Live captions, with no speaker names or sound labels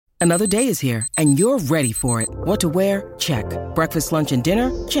Another day is here, and you're ready for it. What to wear? Check. Breakfast, lunch, and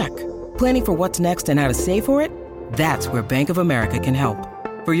dinner? Check. Planning for what's next and how to save for it? That's where Bank of America can help.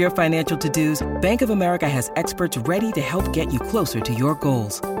 For your financial to-dos, Bank of America has experts ready to help get you closer to your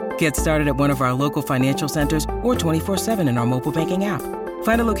goals. Get started at one of our local financial centers or 24/7 in our mobile banking app.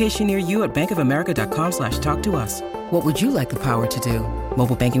 Find a location near you at bankofamerica.com/talktous. What would you like the power to do?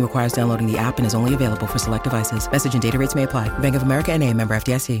 Mobile banking requires downloading the app and is only available for select devices. Message and data rates may apply. Bank of America N.A., member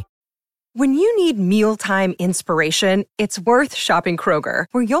FDIC. When you need mealtime inspiration, it's worth shopping Kroger,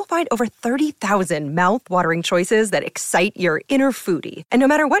 where you'll find over 30,000 mouth-watering choices that excite your inner foodie. And no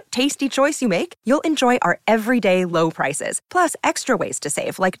matter what tasty choice you make, you'll enjoy our everyday low prices, plus extra ways to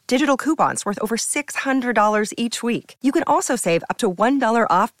save, like digital coupons worth over $600 each week. You can also save up to $1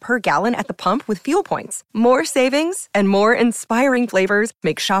 off per gallon at the pump with fuel points. More savings and more inspiring flavors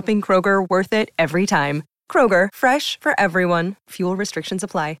make shopping Kroger worth it every time. Kroger, fresh for everyone. Fuel restrictions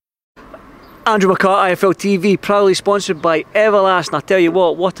apply. Andrew McCart, IFL TV, proudly sponsored by Everlast. And I tell you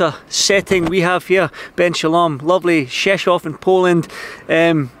what a setting we have here. Ben Shalom, lovely Rzeszów in Poland,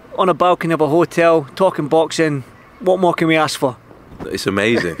 on a balcony of a hotel, talking boxing. What more can we ask for? It's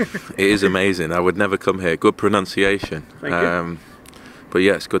amazing. It is amazing. I would never come here. Good pronunciation. Thank you. But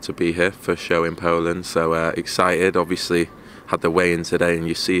yeah, it's good to be here. First show in Poland. So excited. Obviously, had the weigh-in today, and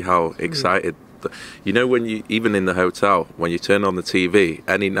you see how excited. You know, when you, even in the hotel, when you turn on the TV,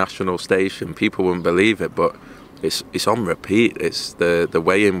 any national station, people wouldn't believe it, but it's on repeat. It's the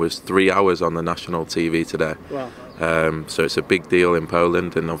weigh-in was 3 hours on the national TV today. Wow. So it's a big deal in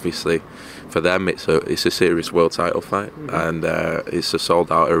Poland, and obviously for them it's a serious world title fight, and it's a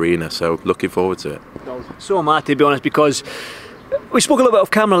sold-out arena. So looking forward to it. So am I, to be honest, because we spoke a little bit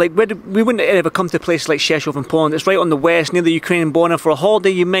off camera, like we wouldn't ever come to a place like Rzeszów in Poland. It's right on the west, near the Ukrainian border. For a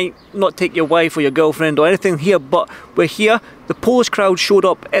holiday, you might not take your wife or your girlfriend or anything here, but we're here. The Polish crowd showed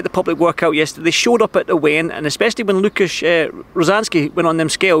up at the public workout yesterday. They showed up at the weigh-in, and especially when Rozanski went on them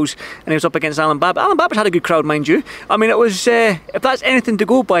scales and he was up against Alan Babic. Alan Babic had a good crowd, mind you. I mean, it was, if that's anything to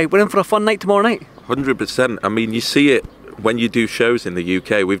go by, we're in for a fun night tomorrow night. 100%. I mean, you see it when you do shows in the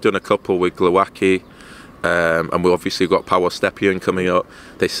UK. We've done a couple with Glowacki. And we've obviously got Paweł Stepien coming up.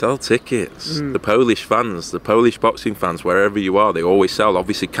 They sell tickets. The Polish fans, the Polish boxing fans, wherever you are, they always sell.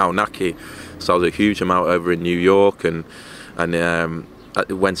 Obviously, Kaunaki sells a huge amount over in New York, and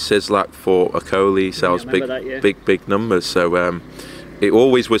when Sislak fought Okoli, sells big numbers. So it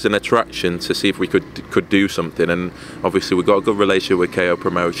always was an attraction to see if we could do something. And obviously, we've got a good relationship with KO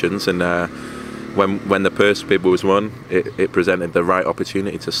Promotions, and when the purse bid was won, it presented the right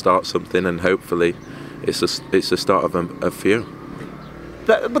opportunity to start something, and hopefully it's the start of a few.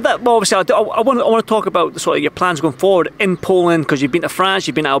 Obviously, I want to talk about sort of your plans going forward in Poland, because you've been to France,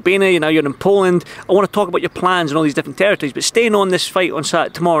 you've been to Albania, now you're in Poland. I want to talk about your plans in all these different territories. But staying on this fight on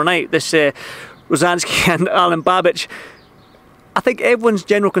tomorrow night, this Rozanski and Alan Babic, I think everyone's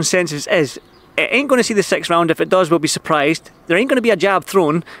general consensus is it ain't going to see the 6th round. If it does, we'll be surprised. There ain't going to be a jab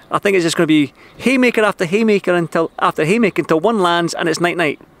thrown. I think it's just going to be haymaker after haymaker until one lands and it's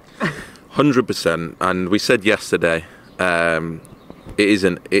night-night. 100%. And we said yesterday, it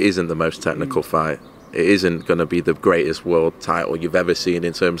isn't the most technical fight. It isn't going to be the greatest world title you've ever seen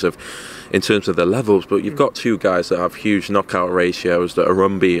in terms of the levels. But you've got two guys that have huge knockout ratios, that are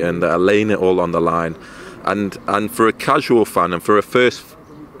unbeaten, that are laying it all on the line. And for a casual fan, and for a first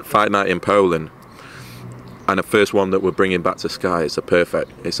fight night in Poland, and a first one that we're bringing back to Sky, it's a perfect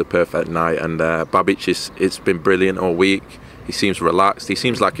night. And Babic it's been brilliant all week. He seems relaxed. He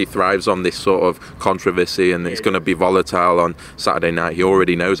seems like he thrives on this sort of controversy, and it's going to be volatile on Saturday night. He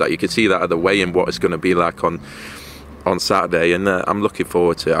already knows that. You can see that at the weigh-in, what it's going to be like on Saturday, and I'm looking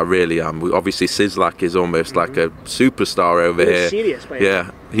forward to it. I really am. Obviously, Sislak is almost like a superstar over here. Serious, yeah,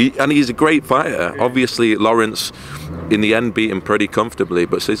 he's a great fighter. Yeah. Obviously, Lawrence, in the end, beat him pretty comfortably,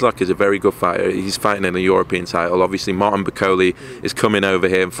 but Sislak is a very good fighter. He's fighting in a European title. Obviously, Martin Bakoli is coming over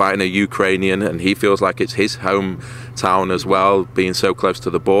here and fighting a Ukrainian, and he feels like it's his hometown as well, being so close to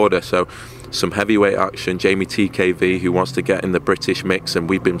the border. So some heavyweight action. Jamie TKV, who wants to get in the British mix, and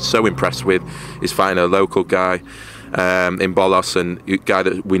we've been so impressed with, is fighting a local guy in Bolos, and a guy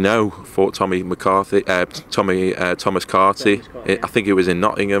that we know fought Thomas Carty. I think it was in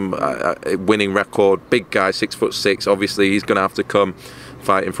Nottingham. Winning record, big guy, 6'6". Obviously, he's going to have to come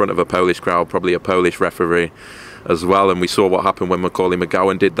fight in front of a Polish crowd, probably a Polish referee as well. And we saw what happened when Macaulay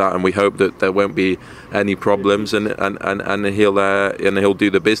McGowan did that, and we hope that there won't be any problems, and he'll do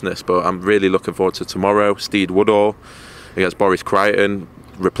the business. But I'm really looking forward to tomorrow. Steed Woodall against Boris Crichton,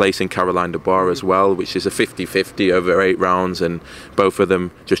 replacing Caroline Dubois as well, which is a 50-50 over 8 rounds, and both of them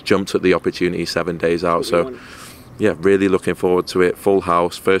just jumped at the opportunity 7 days out. So yeah, really looking forward to it. Full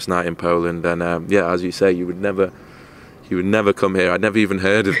house, first night in Poland, and yeah, as you say, you would never come here. I'd never even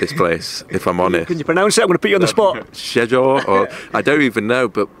heard of this place, if I'm honest. Can you pronounce it? I'm going to put you on the spot. Schedule, or I don't even know,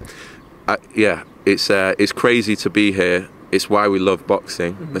 but yeah, it's crazy to be here. It's why we love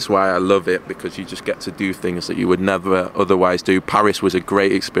boxing. That's why I love it, because you just get to do things that you would never otherwise do. Paris was a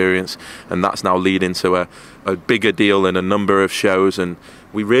great experience, and that's now leading to a bigger deal and a number of shows, and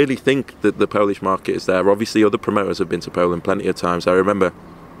we really think that the Polish market is there. Obviously, other promoters have been to Poland plenty of times. I remember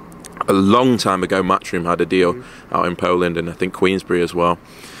a long time ago, Matchroom had a deal out in Poland, and I think Queensbury as well.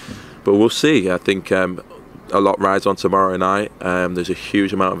 But we'll see. I think a lot rides on tomorrow night. There's a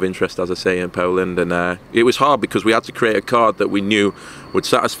huge amount of interest, as I say, in Poland, and it was hard because we had to create a card that we knew would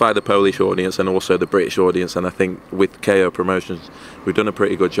satisfy the Polish audience and also the British audience, and I think with KO Promotions we've done a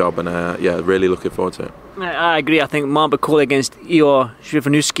pretty good job, and yeah, really looking forward to it. I agree. I think Babic against Igor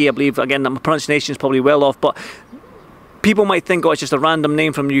Shrivanuski, I believe, again, my pronunciation is probably well off, but people might think, oh, it's just a random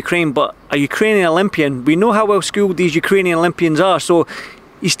name from Ukraine, but a Ukrainian Olympian, we know how well schooled these Ukrainian Olympians are, so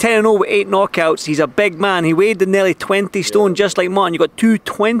he's 10-0 with 8 knockouts. He's a big man. He weighed nearly 20 stone, just like Martin. You've got two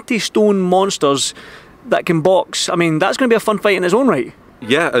 20-stone monsters that can box. I mean, that's going to be a fun fight in its own right.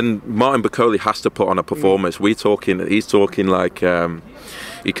 Yeah, and Martin Bakole has to put on a performance. He's talking like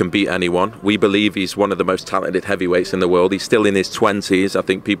he can beat anyone. We believe he's one of the most talented heavyweights in the world. He's still in his 20s. I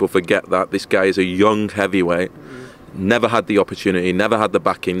think people forget that. This guy is a young heavyweight. Never had the opportunity, never had the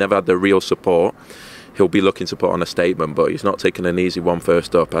backing, never had the real support. He'll be looking to put on a statement, but he's not taking an easy one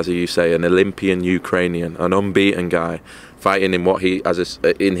first up. As you say, an Olympian Ukrainian, an unbeaten guy, fighting in what he as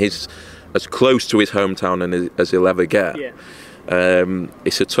close to his hometown as he'll ever get. Yeah.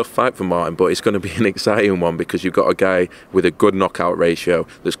 It's a tough fight for Martin, but it's going to be an exciting one because you've got a guy with a good knockout ratio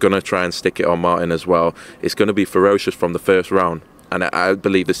that's going to try and stick it on Martin as well. It's going to be ferocious from the first round. And I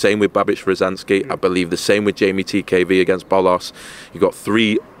believe the same with Babic Rozanski. I believe the same with Jamie TKV against Bolos. You've got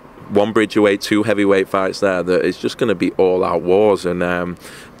 3 one bridgerweight, 2 heavyweight fights there that is just going to be all-out wars, and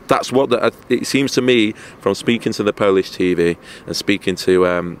that's what it seems to me from speaking to the Polish TV and speaking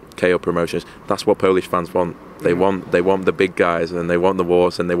to KO Promotions. That's what Polish fans want. They want the big guys, and they want the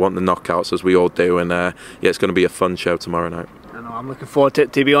wars, and they want the knockouts, as we all do. And yeah, it's going to be a fun show tomorrow night. I know, I'm looking forward to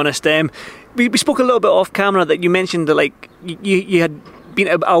it, to be honest. We spoke a little bit off camera that you mentioned that like you had been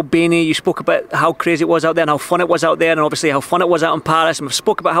to Albania. You spoke about how crazy it was out there and how fun it was out there, and obviously how fun it was out in Paris, and we've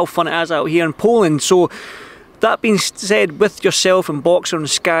spoke about how fun it is out here in Poland. So that being said, with yourself and Boxer and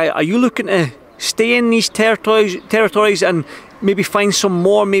Sky, are you looking to stay in these territories and maybe find some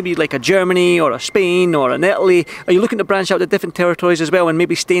more, maybe like a Germany or a Spain or an Italy? Are you looking to branch out to different territories as well and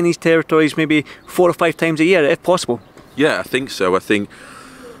maybe stay in these territories maybe 4 or 5 times a year if possible? Yeah, I think so. I think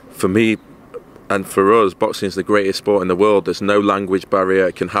for me and for us, boxing is the greatest sport in the world. There's no language barrier.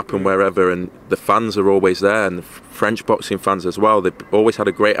 It can happen wherever, and the fans are always there, and the French boxing fans as well. They've always had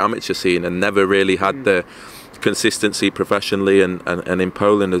a great amateur scene and never really had the consistency professionally, and in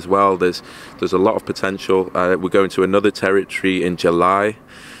Poland as well. There's a lot of potential. We're going to another territory in July,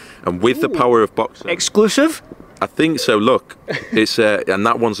 and with the power of boxing. Exclusive? I think so. Look, it's and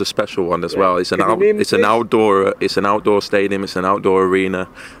that one's a special one as well. It's an outdoor stadium. It's an outdoor arena,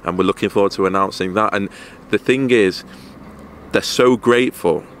 and we're looking forward to announcing that. And the thing is, they're so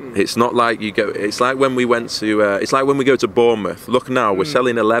grateful. It's not like you go. It's like when we went to. It's like when we go to Bournemouth. Look now, we're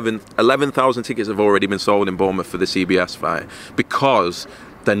selling 11,000 tickets have already been sold in Bournemouth for the CBS fight because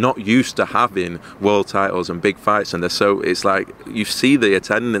they're not used to having world titles and big fights, and it's like you see the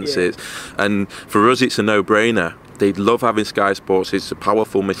attendances, and for us it's a no-brainer. They love having Sky Sports. It's a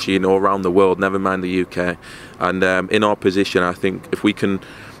powerful machine all around the world, never mind the UK. And in our position, I think if we can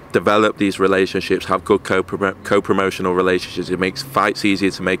develop these relationships, have good co-promotional relationships, it makes fights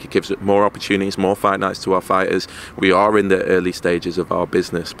easier to make. It gives more opportunities, more fight nights to our fighters. We are in the early stages of our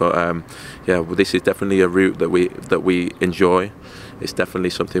business, but yeah, this is definitely a route that we enjoy. It's definitely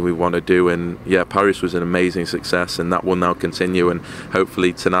something we want to do, and yeah, Paris was an amazing success, and that will now continue, and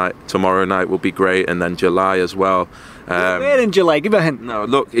hopefully tomorrow night will be great, and then July as well. Where in July? Give a hint. No,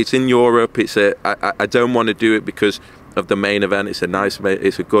 look, it's in Europe. I don't want to do it because of the main event. It's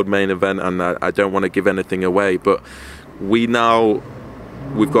a good main event, and I don't want to give anything away. But we've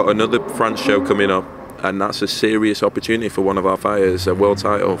got another France show coming up, and that's a serious opportunity for one of our fighters, a world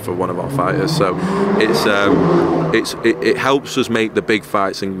title for one of our fighters. So it helps us make the big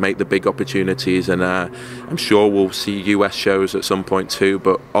fights and make the big opportunities, and I'm sure we'll see US shows at some point too.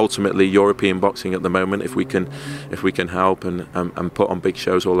 But ultimately, European boxing at the moment, if we can help and put on big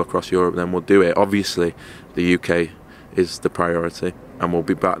shows all across Europe, then we'll do it. Obviously, the UK is the priority. and we'll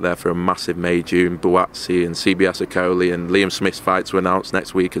be back there for a massive May, June. Buatsi and CBS Okoli and Liam Smith's fight to announce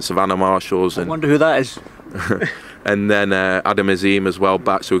next week at Savannah Marshalls. I wonder who that is. And then Adam Azim as well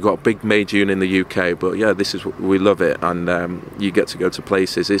back. So we've got a big May, June in the UK. But yeah, we love it, and you get to go to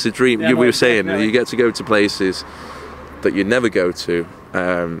places. It's a dream. We were saying you get to go to places that you never go to.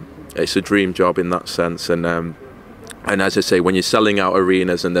 It's a dream job in that sense, and as I say, when you're selling out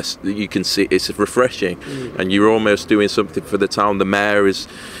arenas and this, you can see it's refreshing, and you're almost doing something for the town. The mayor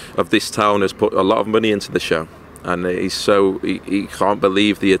of this town has put a lot of money into the show, and he can't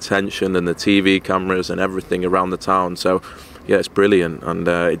believe the attention and the TV cameras and everything around the town. So yeah, it's brilliant, and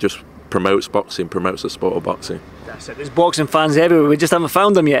it just promotes boxing, promotes the sport of boxing. That's it. There's boxing fans everywhere. We just haven't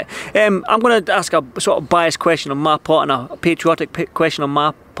found them yet. I'm going to ask a sort of biased question on my part, and a patriotic question on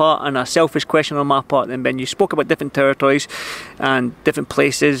my part, and a selfish question on my part. Then Ben, you spoke about different territories and different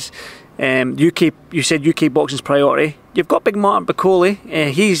places. You said UK boxing's priority. You've got big Martin Bakole.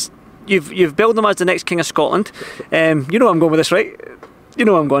 You've billed him as the next King of Scotland. You know where I'm going with this, right? You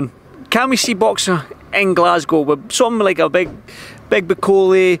know where I'm going. Can we see boxer in Glasgow with something like a big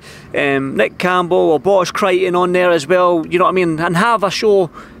Bakole, Nick Campbell or Boris Crichton on there as well, you know what I mean, and have a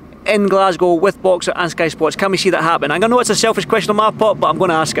show in Glasgow with Boxer and Sky Sports? Can we see that happen? I know it's a selfish question on my part, but I'm going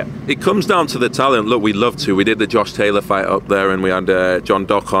to ask it. It comes down to the talent. Look, we'd love to. We did the Josh Taylor fight up there, and we had John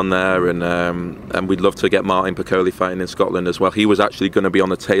Dock on there, and we'd love to get Martin Bakole fighting in Scotland as well. He was actually going to be on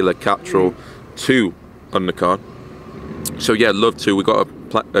the Taylor Cattrall 2 undercard. So yeah, love to. We got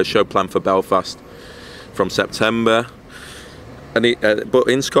a show planned for Belfast from September. But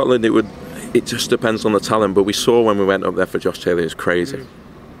in Scotland, it just depends on the talent. But we saw when we went up there for Josh Taylor, it's crazy.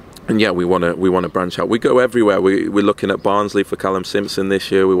 And yeah, we want to branch out. We go everywhere. We're looking at Barnsley for Callum Simpson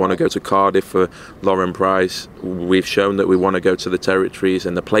this year. We want to go to Cardiff for Lauren Price. We've shown that we want to go to the territories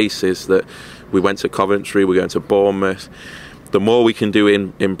and the places that we went to. Coventry. We're going to Bournemouth. The more we can do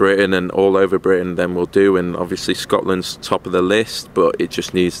in Britain and all over Britain, then we'll do. And obviously Scotland's top of the list, but it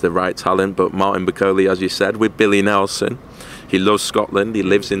just needs the right talent. But Martin Bakole, as you said, with Billy Nelson. He loves Scotland. He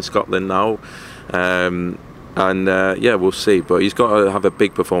lives in Scotland now, yeah, we'll see. But he's got to have a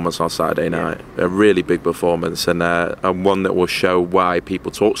big performance on Saturday night, a really big performance, and one that will show why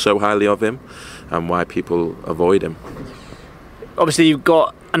people talk so highly of him and why people avoid him. Obviously, you've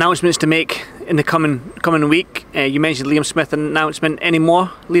got announcements to make in the coming week. You mentioned Liam Smith announcement. Any more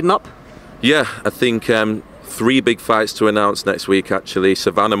leading up? Yeah, I think 3 big fights to announce next week, actually.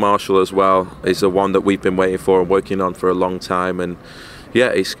 Savannah Marshall as well is the one that we've been waiting for and working on for a long time. And yeah,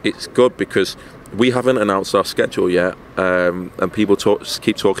 it's good because we haven't announced our schedule yet, and people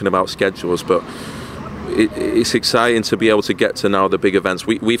keep talking about schedules, but it's exciting to be able to get to now the big events.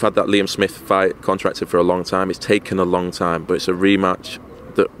 We've had that Liam Smith fight contracted for a long time. It's taken a long time, but it's a rematch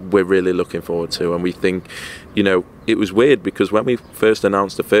that we're really looking forward to. And we think, you know, it was weird because when we first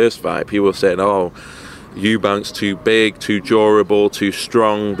announced the first fight, people were saying, oh, Eubank's too big, too durable, too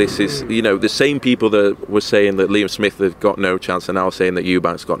strong. This is, you know, the same people that were saying that Liam Smith had got no chance are now saying that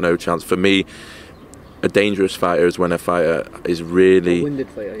Eubank's got no chance. For me, a dangerous fighter is when a fighter is really a winded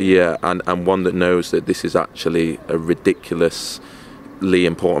fighter, and one that knows that this is actually a ridiculously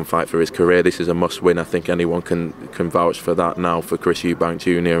important fight for his career. This is a must-win. I think anyone can vouch for that now for Chris Eubank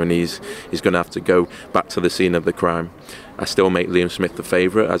Jr. and he's going to have to go back to the scene of the crime. I still make Liam Smith the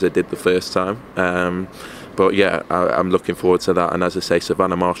favourite, as I did the first time. But yeah, I'm looking forward to that. And as I say,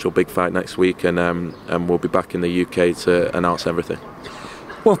 Savannah Marshall, big fight next week, and we'll be back in the UK to announce everything.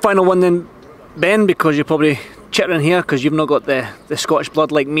 One final one then, Ben, because you're probably chittering here because you've not got the Scottish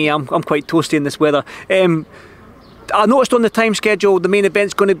blood like me. I'm quite toasty in this weather. I noticed on the time schedule the main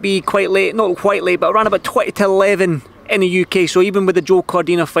event's going to be quite late, not quite late, but around about 20 to 11 in the UK. So even with the Joe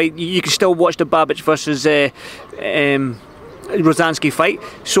Cordina fight, you can still watch the Babic versus Rozanski fight.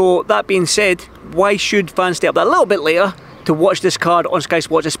 So that being said, why should fans stay up that a little bit later to watch this card on Sky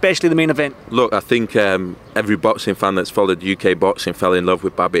Sports, especially the main event? Look, I think every boxing fan that's followed UK boxing fell in love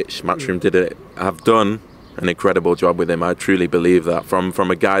with Babic. Matchroom have done an incredible job with him. I truly believe that. From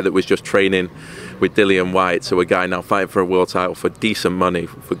a guy that was just training with Dillian Whyte to a guy now fighting for a world title for decent money,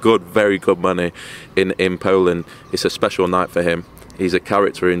 for good, very good money in Poland. It's a special night for him. He's a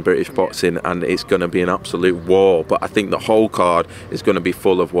character in British boxing, and it's going to be an absolute war. But I think the whole card is going to be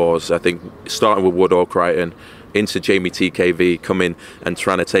full of wars. I think starting with Woodall Crichton, into Jamie TKV coming and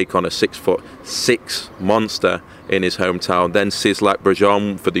trying to take on a 6'6" monster in his hometown. Then Sislak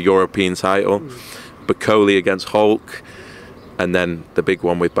Brajon for the European title. Bakole against Hulk. And then the big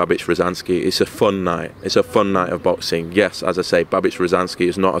one with Babic Rozanski. It's a fun night. It's a fun night of boxing. Yes, as I say, Babic Rozanski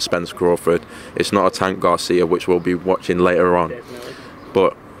is not a Spence Crawford. It's not a Tank Garcia, which we'll be watching later on.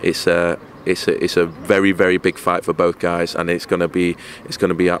 But it's a it's a very, very big fight for both guys, and it's going to be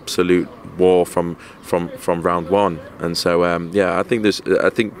absolute war from round one. And so I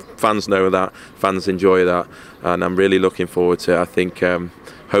think fans know that, fans enjoy that, and I'm really looking forward to it. I think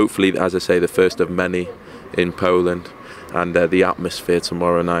hopefully, as I say, the first of many in Poland, and the atmosphere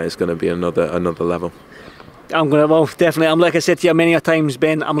tomorrow night is going to be another level. Definitely. I'm like I said to you many a times,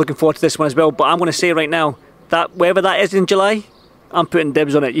 Ben, I'm looking forward to this one as well. But I'm going to say right now that wherever that is in July, I'm putting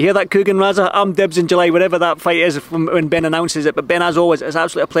dibs on it. You hear that, Coogan Raza? I'm dibs in July, whatever that fight is when Ben announces it. But Ben, as always, it's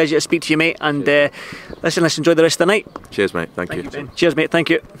absolutely a pleasure to speak to you, mate. And let's enjoy the rest of the night. Cheers, mate. Thank you. Ben. Cheers, mate. Thank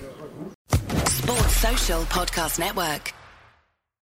you. Sports Social Podcast Network.